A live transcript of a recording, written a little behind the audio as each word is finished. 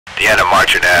the end of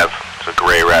Marchant Ave. It's a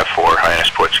gray RAV4. Hyannis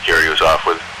Port security was off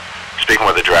with, speaking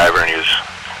with the driver, and he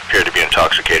appeared to be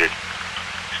intoxicated.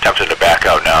 He's attempting to back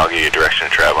out now. I'll give you a direction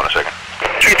to travel in a second.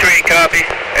 2-3, copy.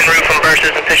 En route from Burses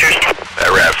and Fishers.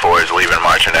 That RAV4 is leaving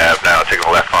Marchant Ave now, taking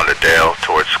a left onto Dale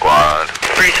towards Squaw Island.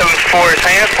 374, is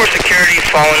Hyannis Port security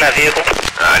following that vehicle?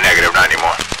 Negative, not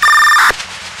anymore.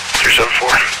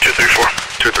 374,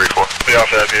 234. 234. We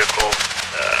off that vehicle,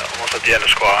 almost at the end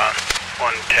of Squaw Island. 1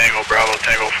 Tango Bravo,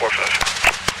 Tango 45.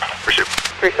 Pursuit.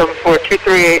 374,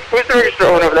 238. Who's the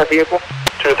registered owner of that vehicle?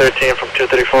 213 from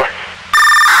 234.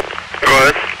 Go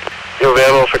ahead. You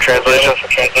available for translation?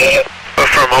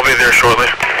 Affirm, I'll be there shortly.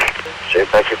 Okay,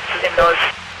 thank you.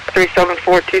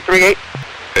 374, 238.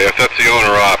 Hey, if that's the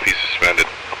owner off, he's suspended.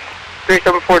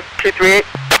 374, 238.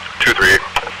 238.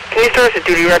 Can you start us a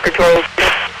duty record to our...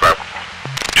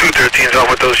 213's on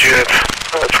with those units.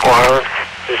 That's Squaw Island.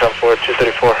 374,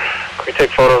 234. Can we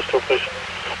take photos too, please?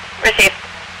 Received.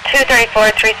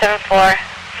 234, 374.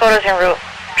 Photos en route.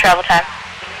 Travel time.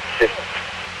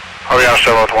 I'll be on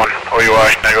 701. OUI,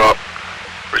 now go up.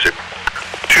 Receive.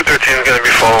 213 is going to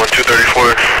be following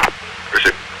 234.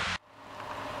 Receive.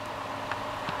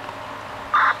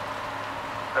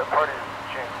 That party